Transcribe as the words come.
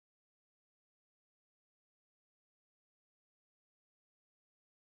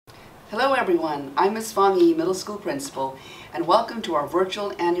Hello everyone, I'm Ms. Fong Yi, Middle School Principal, and welcome to our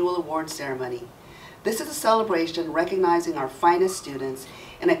virtual annual award ceremony. This is a celebration recognizing our finest students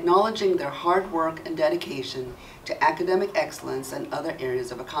and acknowledging their hard work and dedication to academic excellence and other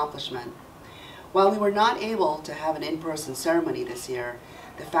areas of accomplishment. While we were not able to have an in-person ceremony this year,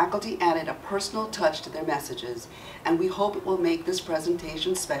 the faculty added a personal touch to their messages, and we hope it will make this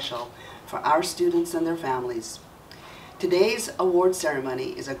presentation special for our students and their families. Today's award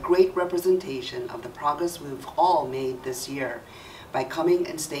ceremony is a great representation of the progress we've all made this year by coming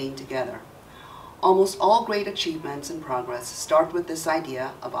and staying together. Almost all great achievements and progress start with this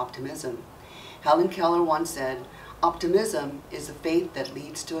idea of optimism. Helen Keller once said, "Optimism is a faith that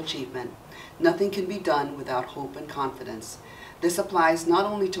leads to achievement. Nothing can be done without hope and confidence." This applies not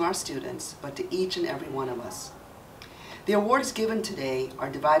only to our students, but to each and every one of us. The awards given today are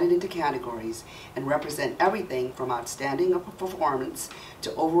divided into categories and represent everything from outstanding performance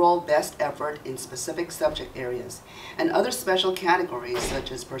to overall best effort in specific subject areas, and other special categories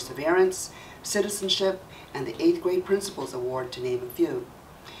such as perseverance, citizenship, and the 8th grade Principals Award, to name a few.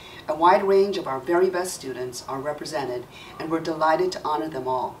 A wide range of our very best students are represented, and we're delighted to honor them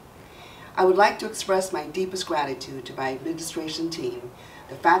all. I would like to express my deepest gratitude to my administration team,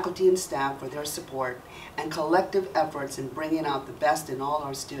 the faculty and staff for their support and collective efforts in bringing out the best in all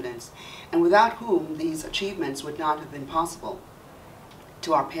our students, and without whom these achievements would not have been possible.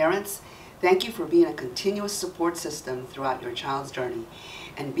 To our parents, thank you for being a continuous support system throughout your child's journey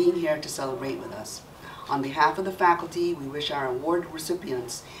and being here to celebrate with us. On behalf of the faculty, we wish our award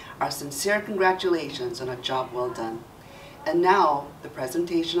recipients our sincere congratulations on a job well done. And now, the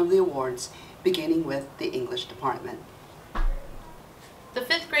presentation of the awards, beginning with the English department. The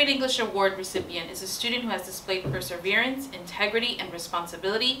 5th grade English award recipient is a student who has displayed perseverance, integrity, and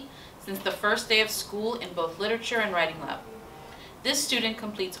responsibility since the first day of school in both literature and writing lab. This student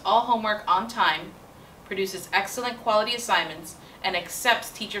completes all homework on time, produces excellent quality assignments, and accepts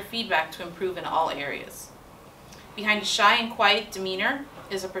teacher feedback to improve in all areas. Behind a shy and quiet demeanor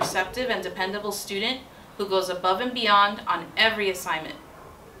is a perceptive and dependable student who goes above and beyond on every assignment.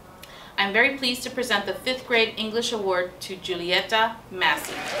 I'm very pleased to present the 5th grade English award to Julieta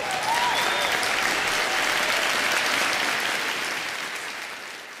Massey.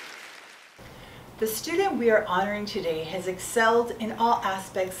 The student we are honoring today has excelled in all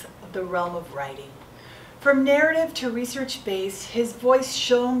aspects of the realm of writing. From narrative to research-based, his voice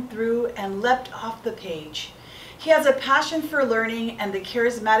shone through and leapt off the page. He has a passion for learning and the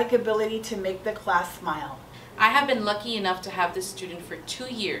charismatic ability to make the class smile. I have been lucky enough to have this student for 2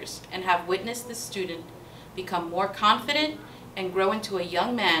 years and have witnessed this student become more confident and grow into a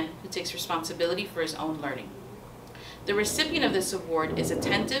young man who takes responsibility for his own learning. The recipient of this award is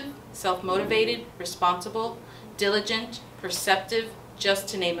attentive, self-motivated, responsible, diligent, perceptive, just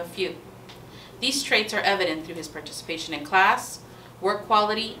to name a few. These traits are evident through his participation in class, work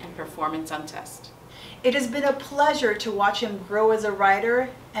quality, and performance on test. It has been a pleasure to watch him grow as a writer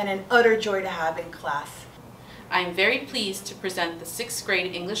and an utter joy to have in class. I am very pleased to present the 6th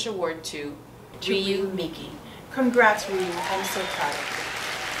grade English award to Ryu Miki. Congrats, Ryu. I'm so proud of you.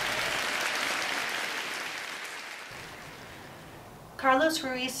 Carlos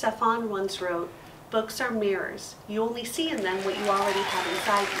Ruiz Zafón once wrote, "Books are mirrors. You only see in them what you already have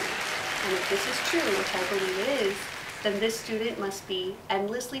inside you." And if this is true, which I believe it is, then this student must be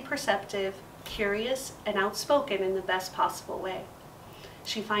endlessly perceptive, curious, and outspoken in the best possible way.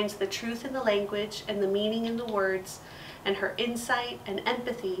 She finds the truth in the language and the meaning in the words, and her insight and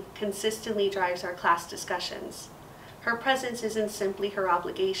empathy consistently drives our class discussions. Her presence isn't simply her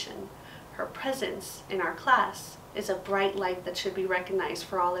obligation. Her presence in our class is a bright light that should be recognized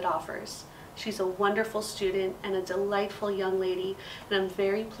for all it offers. She's a wonderful student and a delightful young lady, and I'm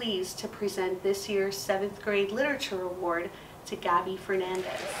very pleased to present this year's 7th grade Literature Award to Gabby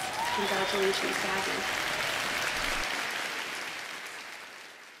Fernandez. Congratulations, Gabby.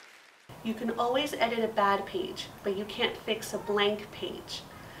 "You can always edit a bad page, but you can't fix a blank page."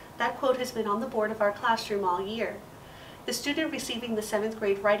 That quote has been on the board of our classroom all year. The student receiving the 7th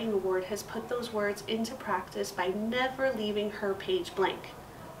grade Writing Award has put those words into practice by never leaving her page blank.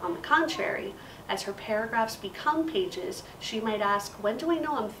 On the contrary, as her paragraphs become pages, she might ask, "When do I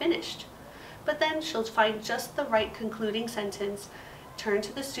know I'm finished?" But then she'll find just the right concluding sentence, turn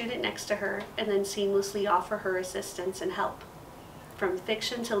to the student next to her, and then seamlessly offer her assistance and help. From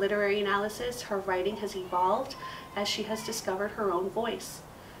fiction to literary analysis, her writing has evolved as she has discovered her own voice.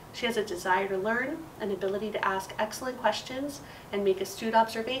 She has a desire to learn, an ability to ask excellent questions, and make astute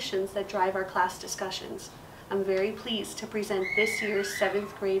observations that drive our class discussions. I'm very pleased to present this year's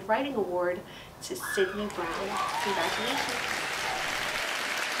 7th grade Writing Award to Sydney Brown. Congratulations.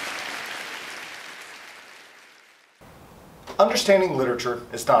 understanding literature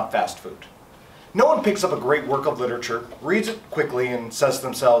is not fast food. No one picks up a great work of literature, reads it quickly, and says to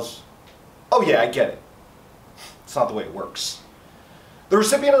themselves, "Oh yeah, I get it." It's not the way it works. The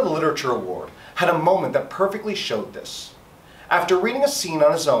recipient of the Literature Award had a moment that perfectly showed this. After reading a scene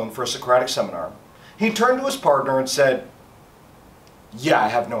on his own for a Socratic seminar, he turned to his partner and said, "Yeah, I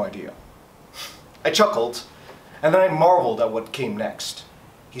have no idea." I chuckled, and then I marveled at what came next.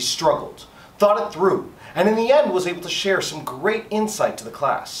 He struggled, thought it through, and in the end was able to share some great insight to the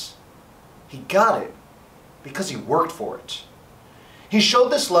class. He got it because he worked for it. He showed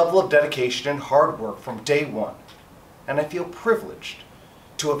this level of dedication and hard work from day one, and I feel privileged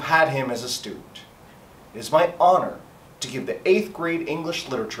to have had him as a student. It is my honor to give the 8th grade English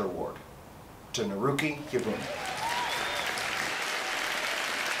Literature Award to Naruki Yabuni.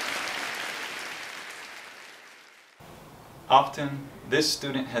 Often, this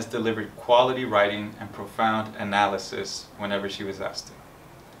student has delivered quality writing and profound analysis whenever she was asked to.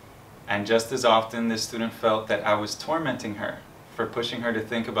 And just as often, this student felt that I was tormenting her for pushing her to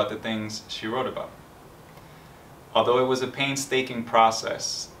think about the things she wrote about. Although it was a painstaking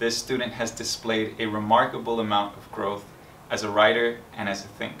process, this student has displayed a remarkable amount of growth as a writer and as a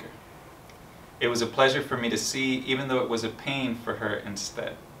thinker. It was a pleasure for me to see, even though it was a pain for her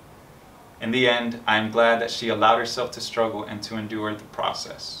instead. In the end, I am glad that she allowed herself to struggle and to endure the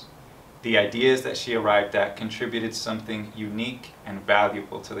process. The ideas that she arrived at contributed something unique and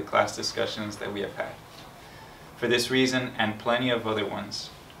valuable to the class discussions that we have had. For this reason, and plenty of other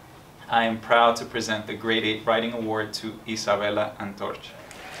ones, I am proud to present the Grade 8 Writing Award to Isabella Antorcha,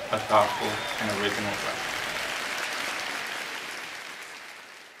 a thoughtful and original writer.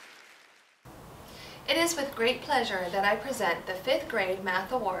 It is with great pleasure that I present the 5th grade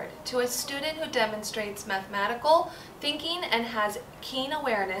Math Award to a student who demonstrates mathematical thinking and has keen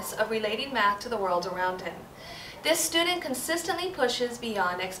awareness of relating math to the world around him. This student consistently pushes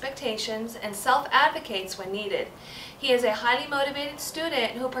beyond expectations and self-advocates when needed. He is a highly motivated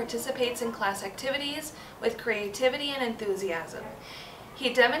student who participates in class activities with creativity and enthusiasm.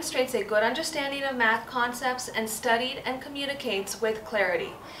 He demonstrates a good understanding of math concepts and studied and communicates with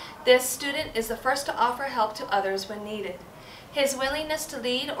clarity. This student is the first to offer help to others when needed. His willingness to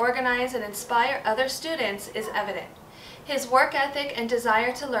lead, organize, and inspire other students is evident. His work ethic and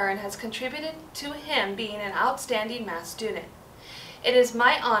desire to learn has contributed to him being an outstanding math student. It is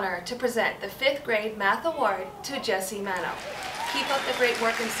my honor to present the 5th grade Math Award to Jesse Mano. Keep up the great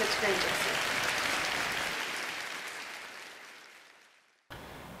work in 6th grade, Jesse.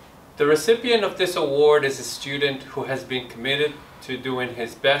 The recipient of this award is a student who has been committed to doing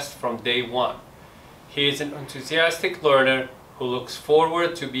his best from day one. He is an enthusiastic learner who looks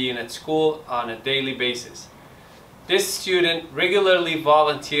forward to being at school on a daily basis. This student regularly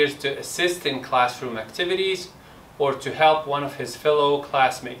volunteers to assist in classroom activities or to help one of his fellow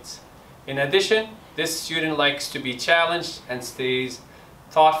classmates. In addition, this student likes to be challenged and stays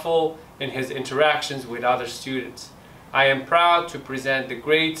thoughtful in his interactions with other students. I am proud to present the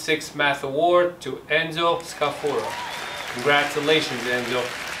Grade 6 Math Award to Enzo Scafuro. Congratulations, Enzo.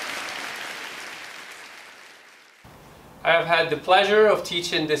 I have had the pleasure of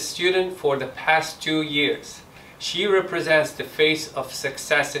teaching this student for the past 2 years. She represents the face of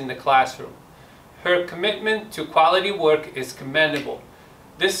success in the classroom. Her commitment to quality work is commendable.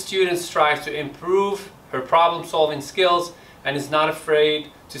 This student strives to improve her problem-solving skills and is not afraid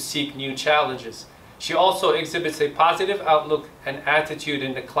to seek new challenges. She also exhibits a positive outlook and attitude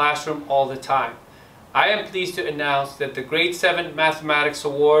in the classroom all the time. I am pleased to announce that the Grade 7 Mathematics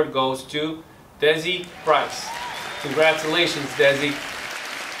Award goes to Desi Price. Congratulations, Desi.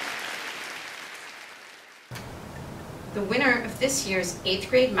 The winner of this year's 8th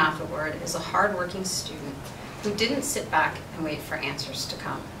grade Math Award is a hardworking student who didn't sit back and wait for answers to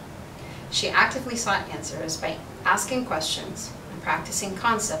come. She actively sought answers by asking questions and practicing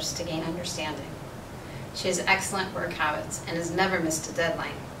concepts to gain understanding. She has excellent work habits and has never missed a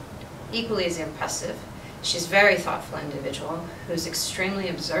deadline. Equally as impressive, she's a very thoughtful individual who is extremely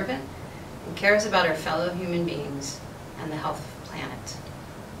observant and cares about her fellow human beings and the health of the planet.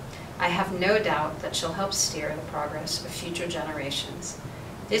 I have no doubt that she'll help steer the progress of future generations.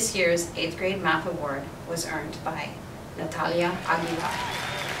 This year's 8th grade Math Award was earned by Natalia Aguilar.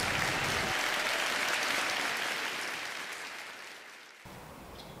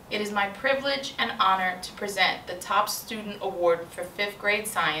 It is my privilege and honor to present the Top Student Award for 5th grade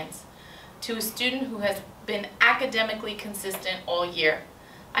science to a student who has been academically consistent all year.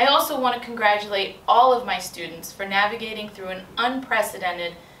 I also want to congratulate all of my students for navigating through an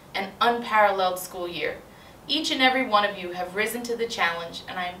unprecedented and unparalleled school year. Each and every one of you have risen to the challenge,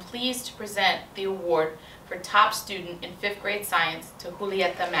 and I am pleased to present the award for top student in 5th grade science to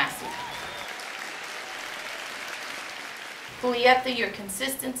Julieta Massey. Julieta, your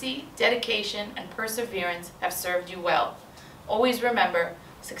consistency, dedication, and perseverance have served you well. Always remember,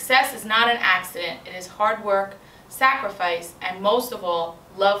 success is not an accident. It is hard work, sacrifice, and most of all,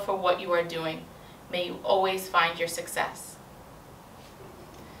 love for what you are doing. May you always find your success.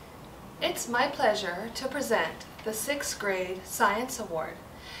 It's my pleasure to present the 6th grade Science Award.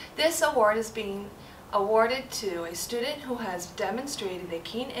 This award is being awarded to a student who has demonstrated a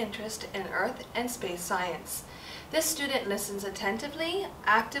keen interest in earth and space science. This student listens attentively,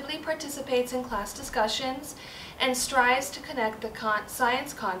 actively participates in class discussions, and strives to connect the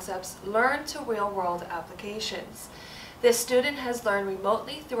science concepts learned to real-world applications. This student has learned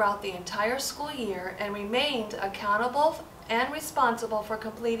remotely throughout the entire school year and remained accountable and responsible for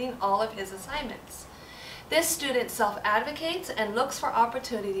completing all of his assignments. This student self-advocates and looks for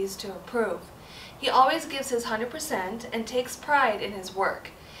opportunities to improve. He always gives his 100% and takes pride in his work.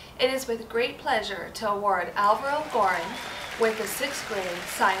 It is with great pleasure to award Alvaro Gorin with the 6th grade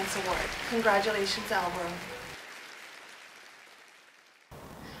Science Award. Congratulations, Alvaro.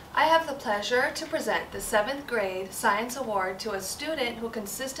 I have the pleasure to present the 7th grade Science Award to a student who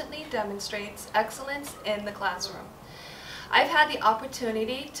consistently demonstrates excellence in the classroom. I've had the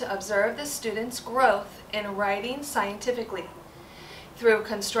opportunity to observe the student's growth in writing scientifically through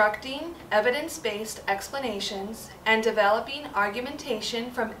constructing evidence-based explanations and developing argumentation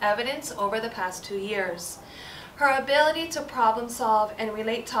from evidence over the past 2 years. Her ability to problem solve and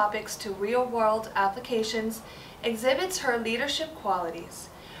relate topics to real-world applications exhibits her leadership qualities.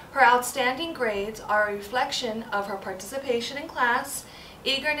 Her outstanding grades are a reflection of her participation in class,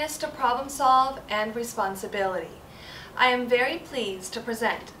 eagerness to problem solve, and responsibility. I am very pleased to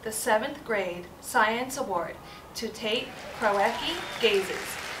present the 7th grade Science Award to Tate Krawecki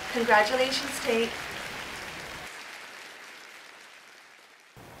Gazes. Congratulations, Tate.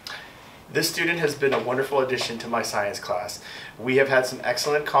 This student has been a wonderful addition to my science class. We have had some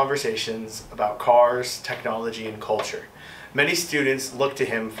excellent conversations about cars, technology, and culture. Many students look to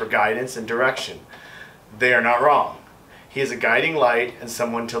him for guidance and direction. They are not wrong. He is a guiding light and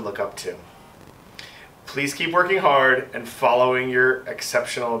someone to look up to. Please keep working hard and following your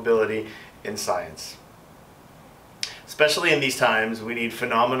exceptional ability in science. Especially in these times, we need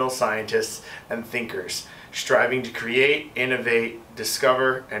phenomenal scientists and thinkers, striving to create, innovate,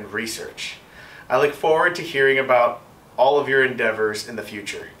 discover, and research. I look forward to hearing about all of your endeavors in the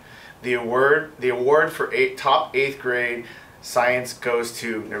future. The award for top 8th grade science goes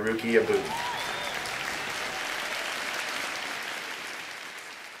to Naruki Abu.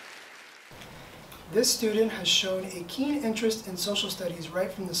 This student has shown a keen interest in social studies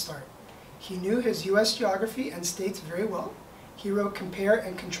right from the start. He knew his U.S. geography and states very well. He wrote compare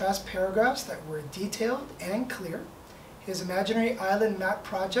and contrast paragraphs that were detailed and clear. His imaginary island map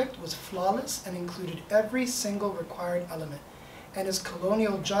project was flawless and included every single required element. And his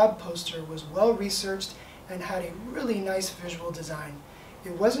colonial job poster was well researched and had a really nice visual design.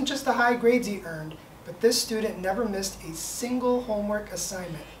 It wasn't just the high grades he earned, but this student never missed a single homework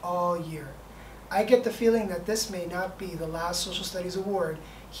assignment all year. I get the feeling that this may not be the last Social Studies award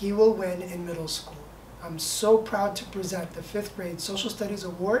he will win in middle school. I'm so proud to present the 5th grade Social Studies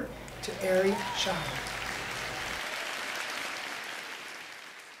award to Ari Shah.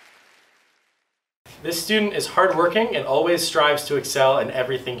 This student is hardworking and always strives to excel in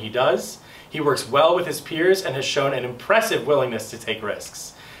everything he does. He works well with his peers and has shown an impressive willingness to take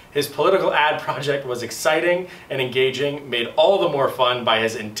risks. His political ad project was exciting and engaging, made all the more fun by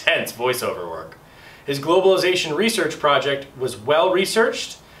his intense voiceover work. His globalization research project was well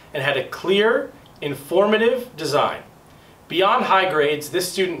researched and had a clear, informative design. Beyond high grades,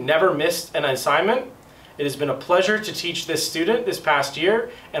 this student never missed an assignment. It has been a pleasure to teach this student this past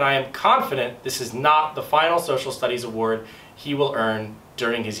year, and I am confident this is not the final Social Studies award he will earn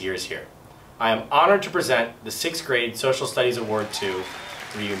during his years here. I am honored to present the 6th grade Social Studies award to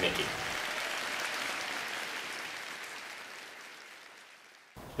Ryu Miki.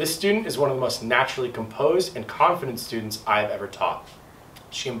 This student is one of the most naturally composed and confident students I have ever taught.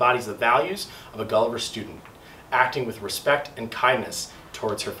 She embodies the values of a Gulliver student, acting with respect and kindness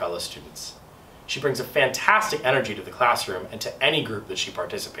towards her fellow students. She brings a fantastic energy to the classroom and to any group that she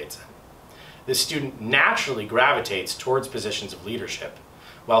participates in. This student naturally gravitates towards positions of leadership,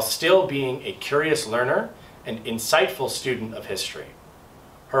 while still being a curious learner and insightful student of history.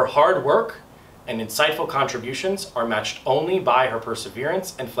 Her hard work and insightful contributions are matched only by her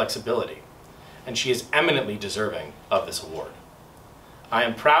perseverance and flexibility, and she is eminently deserving of this award. I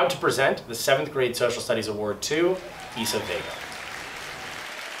am proud to present the 7th grade Social Studies award to Isa Vega.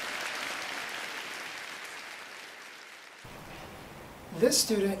 This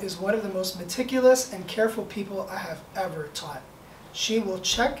student is one of the most meticulous and careful people I have ever taught. She will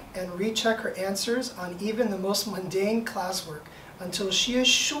check and recheck her answers on even the most mundane classwork until she is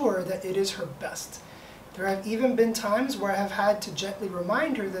sure that it is her best. There have even been times where I have had to gently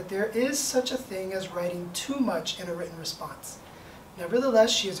remind her that there is such a thing as writing too much in a written response.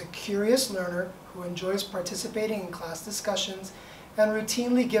 Nevertheless, she is a curious learner who enjoys participating in class discussions and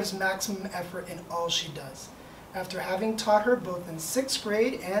routinely gives maximum effort in all she does. After having taught her both in 6th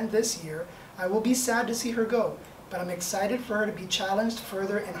grade and this year, I will be sad to see her go, but I'm excited for her to be challenged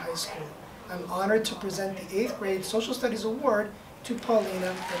further in high school. I'm honored to present the 8th grade Social Studies Award to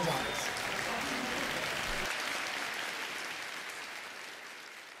Paulina Gonzalez.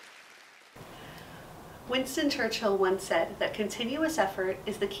 Winston Churchill once said that continuous effort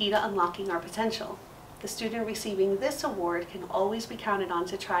is the key to unlocking our potential. The student receiving this award can always be counted on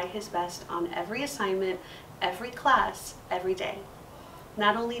to try his best on every assignment, every class, every day.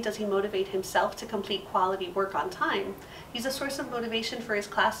 Not only does he motivate himself to complete quality work on time, he's a source of motivation for his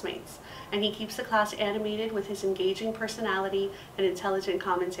classmates, and he keeps the class animated with his engaging personality and intelligent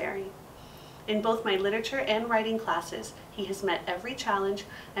commentary. In both my literature and writing classes, he has met every challenge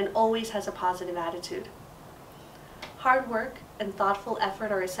and always has a positive attitude. Hard work and thoughtful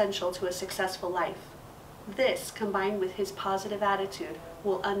effort are essential to a successful life. This, combined with his positive attitude,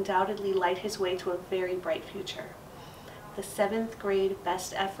 will undoubtedly light his way to a very bright future. The 7th grade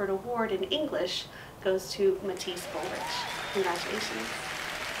Best Effort Award in English goes to Matisse Bullrich. Congratulations.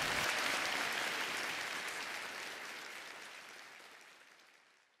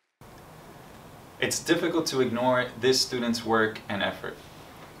 It's difficult to ignore this student's work and effort.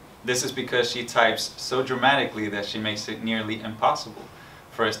 This is because she types so dramatically that she makes it nearly impossible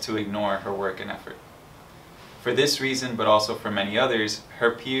for us to ignore her work and effort. For this reason, but also for many others,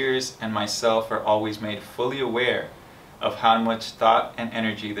 her peers and myself are always made fully aware of how much thought and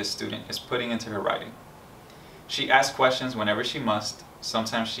energy this student is putting into her writing. She asks questions whenever she must.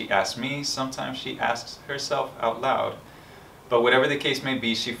 Sometimes she asks me, sometimes she asks herself out loud. But whatever the case may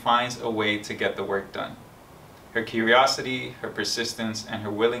be, she finds a way to get the work done. Her curiosity, her persistence, and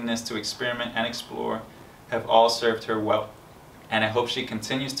her willingness to experiment and explore have all served her well. And I hope she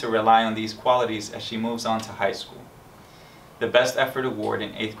continues to rely on these qualities as she moves on to high school. The Best Effort Award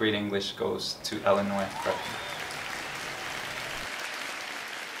in 8th grade English goes to Eleanor Breton.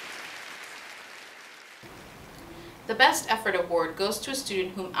 The Best Effort Award goes to a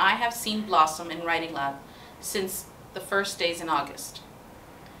student whom I have seen blossom in Writing Lab since the first days in August.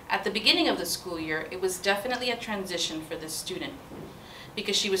 At the beginning of the school year, it was definitely a transition for this student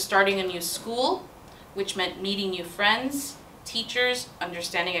because she was starting a new school, which meant meeting new friends, teachers,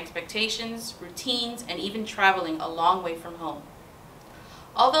 understanding expectations, routines, and even traveling a long way from home.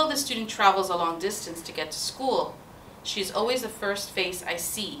 Although the student travels a long distance to get to school, she is always the first face I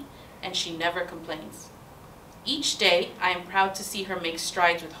see, and she never complains. Each day, I am proud to see her make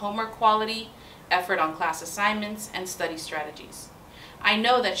strides with homework quality, effort on class assignments, and study strategies. I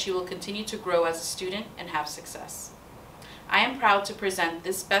know that she will continue to grow as a student and have success. I am proud to present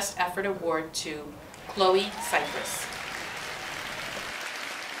this Best Effort Award to Chloe Cypress.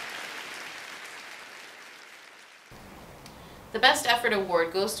 The Best Effort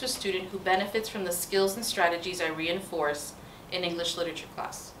Award goes to a student who benefits from the skills and strategies I reinforce in English literature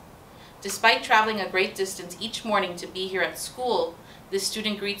class. Despite traveling a great distance each morning to be here at school, this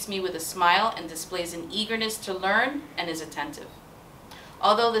student greets me with a smile and displays an eagerness to learn and is attentive.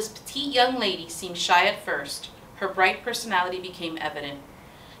 Although this petite young lady seemed shy at first, her bright personality became evident.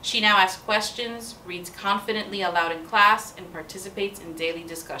 She now asks questions, reads confidently aloud in class, and participates in daily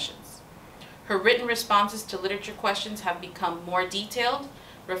discussions. Her written responses to literature questions have become more detailed,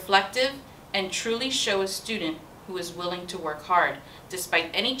 reflective, and truly show a student who is willing to work hard,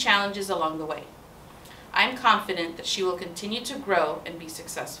 despite any challenges along the way. I am confident that she will continue to grow and be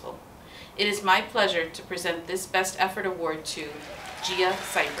successful. It is my pleasure to present this Best Effort Award to Gia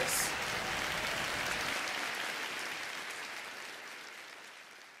Cypress.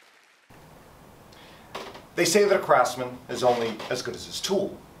 They say that a craftsman is only as good as his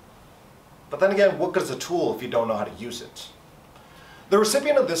tool. But then again, what good is a tool if you don't know how to use it? The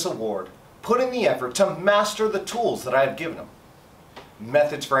recipient of this award put in the effort to master the tools that I had given him.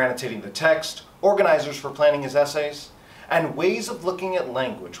 Methods for annotating the text, organizers for planning his essays, and ways of looking at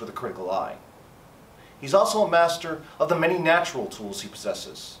language with a critical eye. He's also a master of the many natural tools he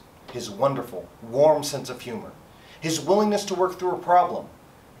possesses. His wonderful, warm sense of humor, his willingness to work through a problem,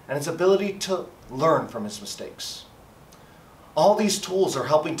 and his ability to learn from his mistakes. All these tools are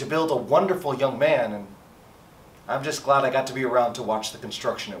helping to build a wonderful young man, and I'm just glad I got to be around to watch the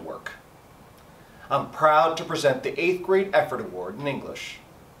construction at work. I'm proud to present the 8th grade effort award in English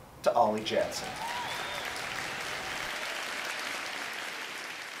to Ollie Jansen.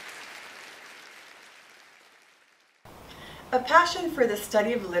 A passion for the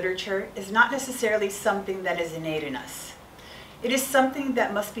study of literature is not necessarily something that is innate in us. It is something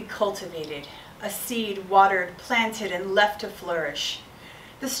that must be cultivated, a seed watered, planted, and left to flourish.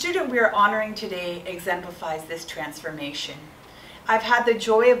 The student we are honoring today exemplifies this transformation. I've had the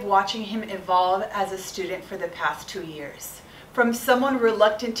joy of watching him evolve as a student for the past 2 years. From someone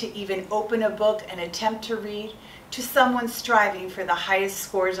reluctant to even open a book and attempt to read, to someone striving for the highest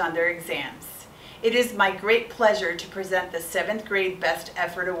scores on their exams. It is my great pleasure to present the 7th grade Best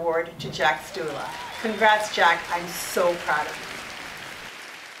Effort Award to Jack Stula. Congrats, Jack. I'm so proud of you.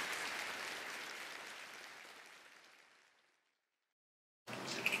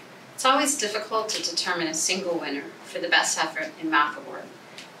 It's always difficult to determine a single winner for the Best Effort in Math Award,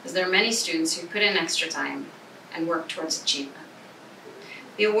 as there are many students who put in extra time and work towards achievement.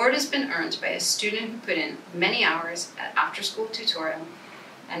 The award has been earned by a student who put in many hours at after-school tutorial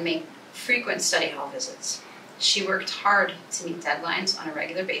and made frequent study hall visits. She worked hard to meet deadlines on a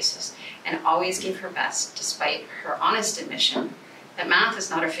regular basis and always gave her best, despite her honest admission that math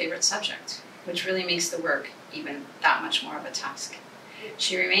is not her favorite subject, which really makes the work even that much more of a task.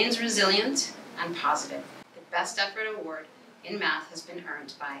 She remains resilient and positive. The Best Effort Award in Math has been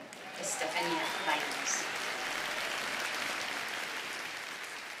earned by Estefania Lainez.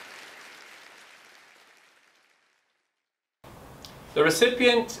 The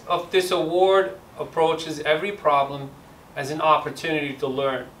recipient of this award approaches every problem as an opportunity to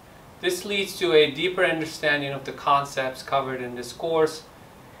learn. This leads to a deeper understanding of the concepts covered in this course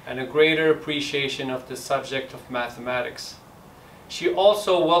and a greater appreciation of the subject of mathematics. She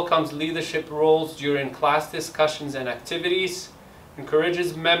also welcomes leadership roles during class discussions and activities,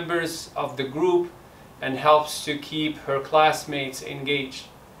 encourages members of the group, and helps to keep her classmates engaged.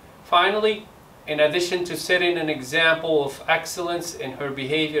 Finally, in addition to setting an example of excellence in her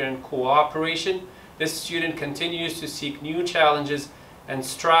behavior and cooperation, this student continues to seek new challenges and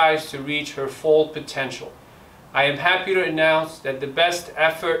strives to reach her full potential. I am happy to announce that the Best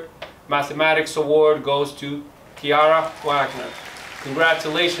Effort Mathematics Award goes to Kiara Wagner.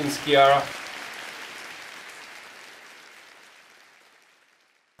 Congratulations, Kiara.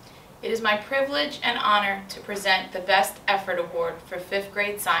 It is my privilege and honor to present the Best Effort Award for 5th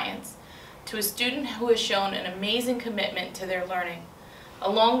grade science to a student who has shown an amazing commitment to their learning.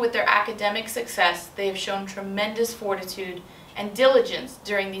 Along with their academic success, they have shown tremendous fortitude and diligence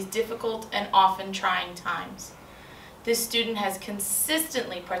during these difficult and often trying times. This student has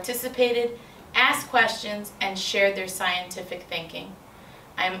consistently participated, asked questions, and shared their scientific thinking.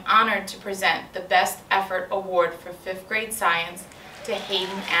 I am honored to present the Best Effort Award for 5th grade science to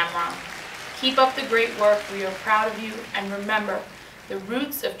Hayden Amron. Keep up the great work. We are proud of you, and remember, the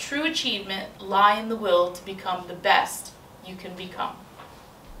roots of true achievement lie in the will to become the best you can become.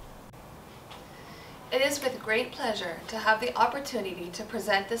 It is with great pleasure to have the opportunity to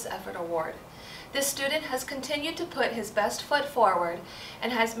present this effort award. This student has continued to put his best foot forward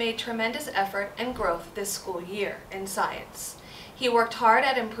and has made tremendous effort and growth this school year in science. He worked hard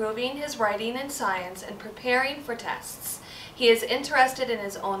at improving his writing in science and preparing for tests. He is interested in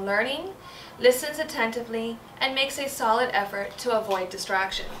his own learning, listens attentively, and makes a solid effort to avoid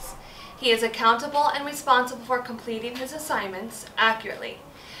distractions. He is accountable and responsible for completing his assignments accurately.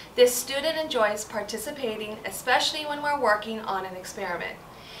 This student enjoys participating, especially when we're working on an experiment.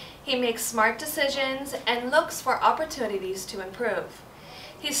 He makes smart decisions and looks for opportunities to improve.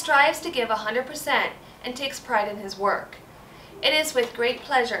 He strives to give 100% and takes pride in his work. It is with great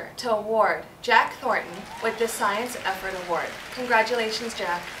pleasure to award Jack Thornton with the Science Effort Award. Congratulations,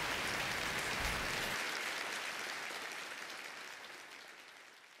 Jack.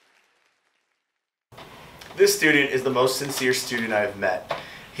 This student is the most sincere student I have met.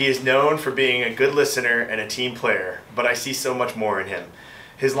 He is known for being a good listener and a team player, but I see so much more in him.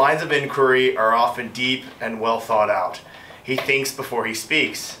 His lines of inquiry are often deep and well thought out. He thinks before he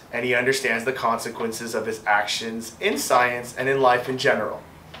speaks, and he understands the consequences of his actions in science and in life in general.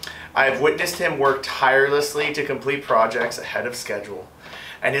 I have witnessed him work tirelessly to complete projects ahead of schedule,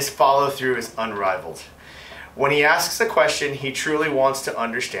 and his follow-through is unrivaled. When he asks a question, he truly wants to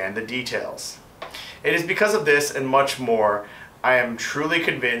understand the details. It is because of this and much more, I am truly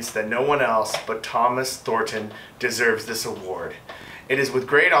convinced that no one else but Thomas Thornton deserves this award. It is with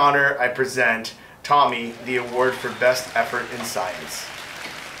great honor I present Tommy the award for Best Effort in Science.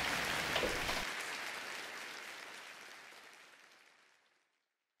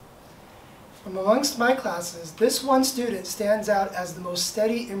 From amongst my classes, this one student stands out as the most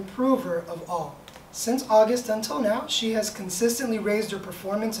steady improver of all. Since August until now, she has consistently raised her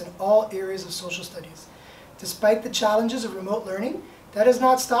performance in all areas of social studies. Despite the challenges of remote learning, that has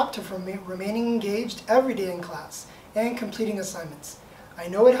not stopped her from remaining engaged every day in class and completing assignments. I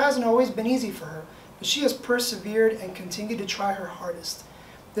know it hasn't always been easy for her, but she has persevered and continued to try her hardest.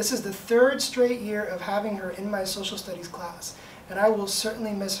 This is the 3rd straight year of having her in my social studies class, and I will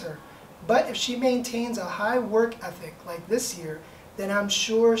certainly miss her. But if she maintains a high work ethic like this year, then I'm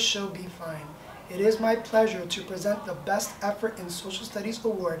sure she'll be fine. It is my pleasure to present the Best Effort in Social Studies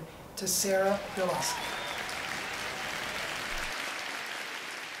Award to Sarah Biloski.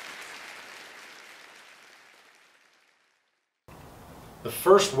 The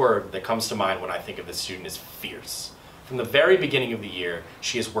first word that comes to mind when I think of this student is fierce. From the very beginning of the year,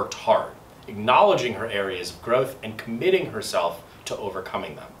 she has worked hard, acknowledging her areas of growth and committing herself to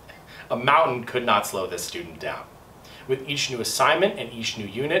overcoming them. A mountain could not slow this student down. With each new assignment and each new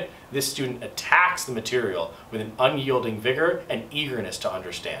unit, this student attacks the material with an unyielding vigor and eagerness to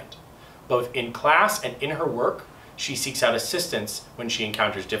understand. Both in class and in her work, she seeks out assistance when she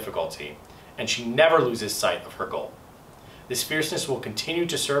encounters difficulty, and she never loses sight of her goal. This fierceness will continue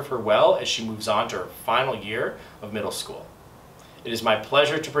to serve her well as she moves on to her final year of middle school. It is my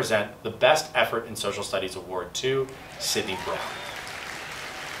pleasure to present the Best Effort in Social Studies Award to Sydney Brown.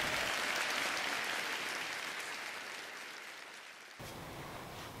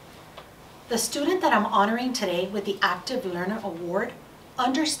 The student that I'm honoring today with the Active Learner Award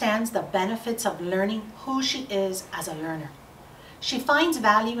understands the benefits of learning who she is as a learner. She finds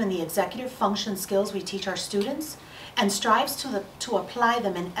value in the executive function skills we teach our students and strives to apply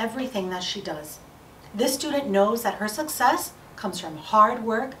them in everything that she does. This student knows that her success comes from hard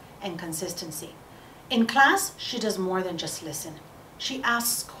work and consistency. In class, she does more than just listen. She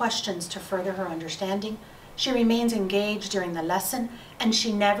asks questions to further her understanding. She remains engaged during the lesson, and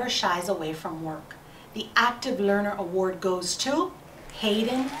she never shies away from work. The Active Learner Award goes to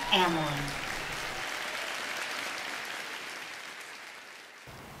Hayden Amlon.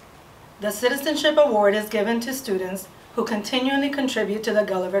 The Citizenship Award is given to students who continually contribute to the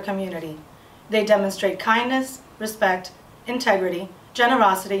Gulliver community. They demonstrate kindness, respect, integrity,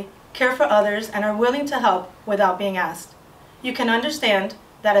 generosity, care for others, and are willing to help without being asked. You can understand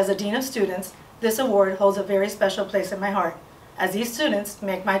that as a Dean of Students, this award holds a very special place in my heart, as these students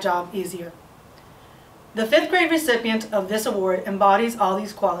make my job easier. The 5th grade recipient of this award embodies all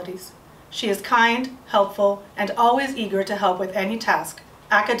these qualities. She is kind, helpful, and always eager to help with any task,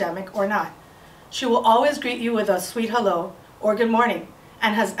 academic or not. She will always greet you with a sweet hello or good morning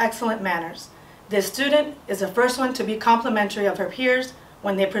and has excellent manners. This student is the first one to be complimentary of her peers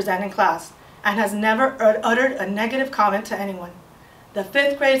when they present in class and has never uttered a negative comment to anyone. The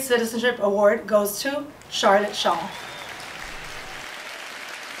 5th grade Citizenship Award goes to Charlotte Shaw.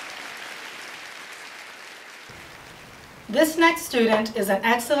 This next student is an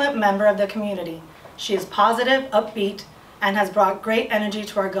excellent member of the community. She is positive, upbeat, and has brought great energy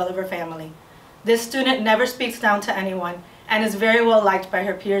to our Gulliver family. This student never speaks down to anyone and is very well liked by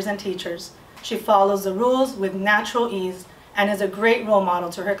her peers and teachers. She follows the rules with natural ease and is a great role model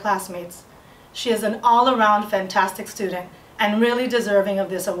to her classmates. She is an all-around fantastic student and really deserving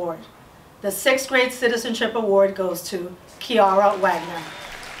of this award. The 6th grade Citizenship Award goes to Kiara Wagner.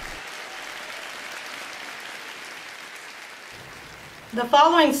 The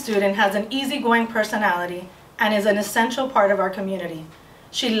following student has an easygoing personality and is an essential part of our community.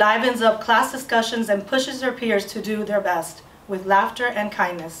 She livens up class discussions and pushes her peers to do their best with laughter and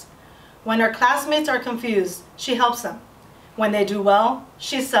kindness. When her classmates are confused, she helps them. When they do well,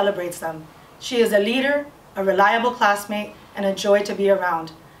 she celebrates them. She is a leader, a reliable classmate, and a joy to be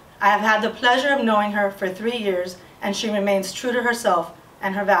around. I have had the pleasure of knowing her for 3 years, and she remains true to herself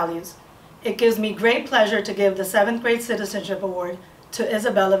and her values. It gives me great pleasure to give the 7th grade Citizenship Award to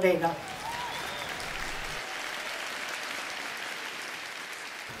Isabella Vega.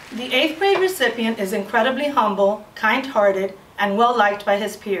 The 8th grade recipient is incredibly humble, kind-hearted, and well-liked by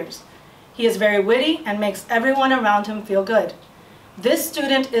his peers. He is very witty and makes everyone around him feel good. This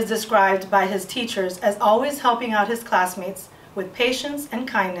student is described by his teachers as always helping out his classmates with patience and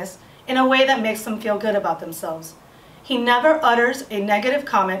kindness in a way that makes them feel good about themselves. He never utters a negative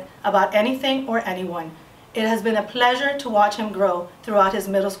comment about anything or anyone. It has been a pleasure to watch him grow throughout his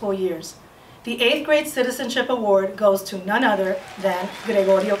middle school years. The 8th grade Citizenship Award goes to none other than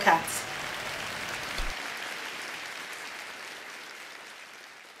Gregorio Katz.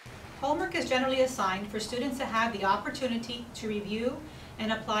 Homework is generally assigned for students to have the opportunity to review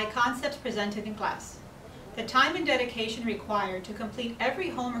and apply concepts presented in class. The time and dedication required to complete every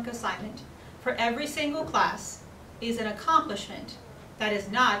homework assignment for every single class is an accomplishment that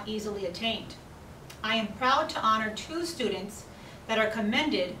is not easily attained. I am proud to honor 2 students that are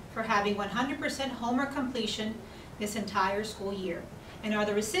commended for having 100% homework completion this entire school year and are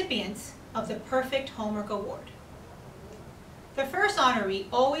the recipients of the Perfect Homework Award. The first honoree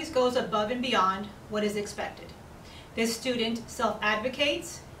always goes above and beyond what is expected. This student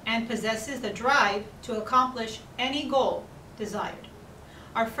self-advocates and possesses the drive to accomplish any goal desired.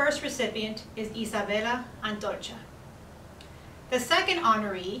 Our first recipient is Isabela Antorcha. The second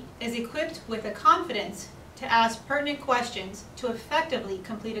honoree is equipped with the confidence to ask pertinent questions to effectively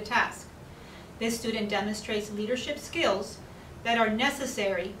complete a task. This student demonstrates leadership skills that are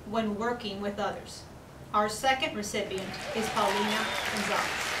necessary when working with others. Our second recipient is Paulina Gonzalez.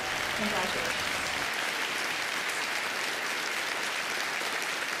 Congratulations.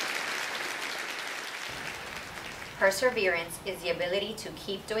 Perseverance is the ability to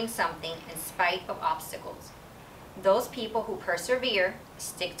keep doing something in spite of obstacles. Those people who persevere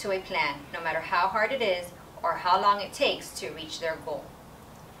stick to a plan, no matter how hard it is or how long it takes to reach their goal.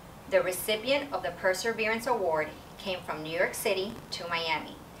 The recipient of the Perseverance Award came from New York City to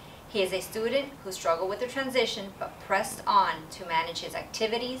Miami. He is a student who struggled with the transition but pressed on to manage his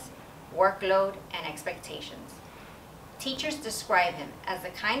activities, workload, and expectations. Teachers describe him as the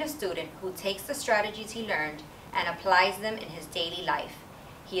kind of student who takes the strategies he learned and applies them in his daily life.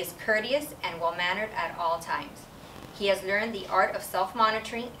 He is courteous and well-mannered at all times. He has learned the art of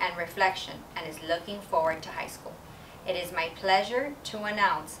self-monitoring and reflection and is looking forward to high school. It is my pleasure to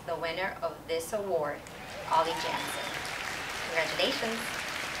announce the winner of this award, Ollie Jansen. Congratulations.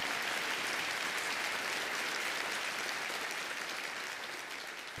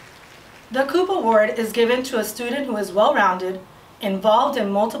 The Coop Award is given to a student who is well-rounded, involved in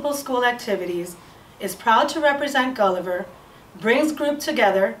multiple school activities, is proud to represent Gulliver, brings group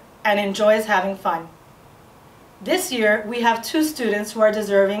together, and enjoys having fun. This year, we have 2 students who are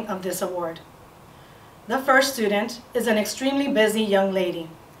deserving of this award. The first student is an extremely busy young lady.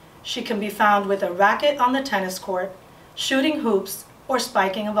 She can be found with a racket on the tennis court, shooting hoops, or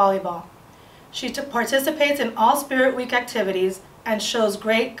spiking a volleyball. She participates in all Spirit Week activities and shows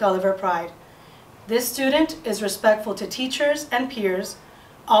great Gulliver pride. This student is respectful to teachers and peers,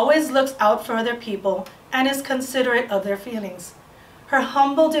 always looks out for other people, and is considerate of their feelings. Her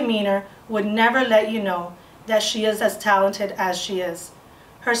humble demeanor would never let you know that she is as talented as she is.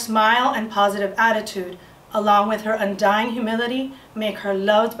 Her smile and positive attitude, along with her undying humility, make her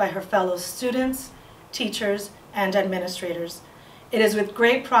loved by her fellow students, teachers, and administrators. It is with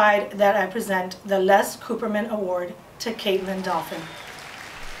great pride that I present the Les Cooperman Award to Caitlin Dolphin.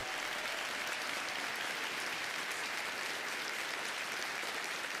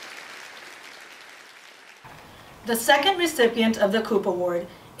 The second recipient of the Coop Award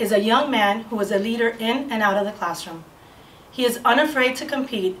is a young man who is a leader in and out of the classroom. He is unafraid to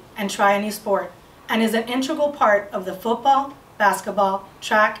compete and try a new sport, and is an integral part of the football, basketball,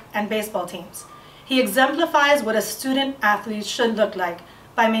 track, and baseball teams. He exemplifies what a student athlete should look like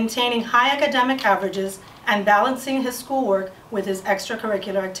by maintaining high academic averages and balancing his schoolwork with his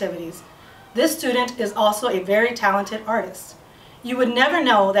extracurricular activities. This student is also a very talented artist. You would never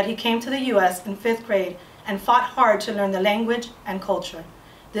know that he came to the U.S. in 5th grade and fought hard to learn the language and culture.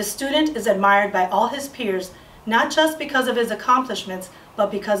 This student is admired by all his peers, not just because of his accomplishments,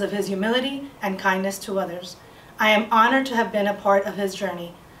 but because of his humility and kindness to others. I am honored to have been a part of his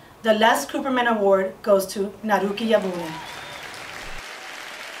journey. The Les Cooperman Award goes to Naruki Yabuni.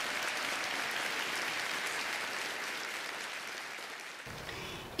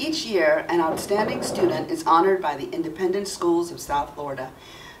 Each year, an outstanding student is honored by the Independent Schools of South Florida.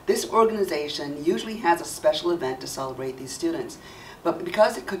 This organization usually has a special event to celebrate these students, but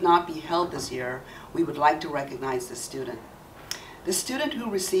because it could not be held this year, we would like to recognize this student. The student who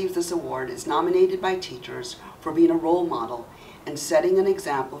receives this award is nominated by teachers for being a role model and setting an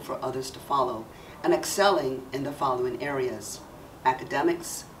example for others to follow, and excelling in the following areas: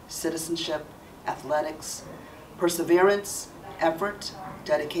 academics, citizenship, athletics, perseverance, effort,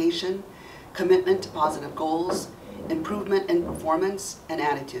 dedication, commitment to positive goals, improvement in performance, and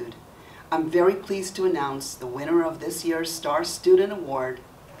attitude. I'm very pleased to announce the winner of this year's Star Student Award,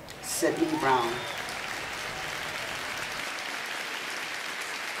 Sydney Brown.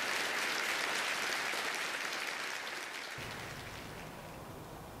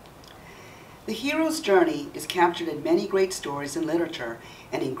 The hero's journey is captured in many great stories in literature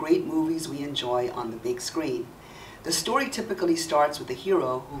and in great movies we enjoy on the big screen. The story typically starts with the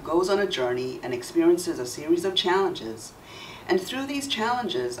hero who goes on a journey and experiences a series of challenges, and through these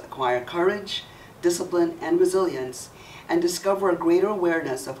challenges acquire courage, discipline, and resilience, and discover a greater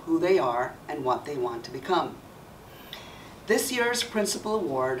awareness of who they are and what they want to become. This year's Principal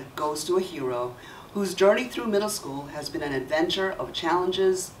Award goes to a hero whose journey through middle school has been an adventure of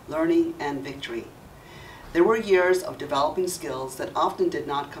challenges, learning, and victory. There were years of developing skills that often did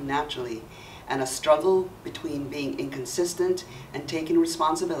not come naturally, and a struggle between being inconsistent and taking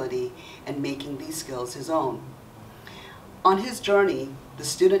responsibility and making these skills his own. On his journey, the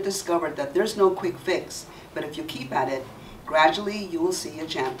student discovered that there's no quick fix, but if you keep at it, gradually you will see a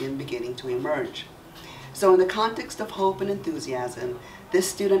champion beginning to emerge. So in the context of hope and enthusiasm, this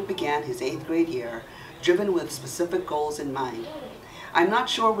student began his 8th grade year, driven with specific goals in mind. I'm not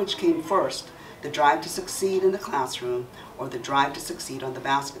sure which came first, the drive to succeed in the classroom or the drive to succeed on the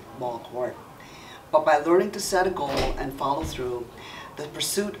basketball court. But by learning to set a goal and follow through, the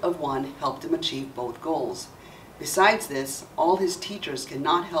pursuit of one helped him achieve both goals. Besides this, all his teachers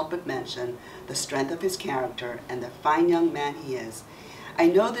cannot help but mention the strength of his character and the fine young man he is. I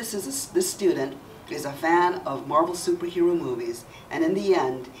know this student is a fan of Marvel superhero movies, and in the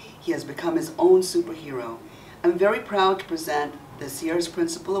end, he has become his own superhero. I'm very proud to present this year's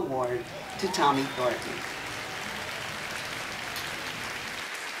Principal Award to Tommy Thornton.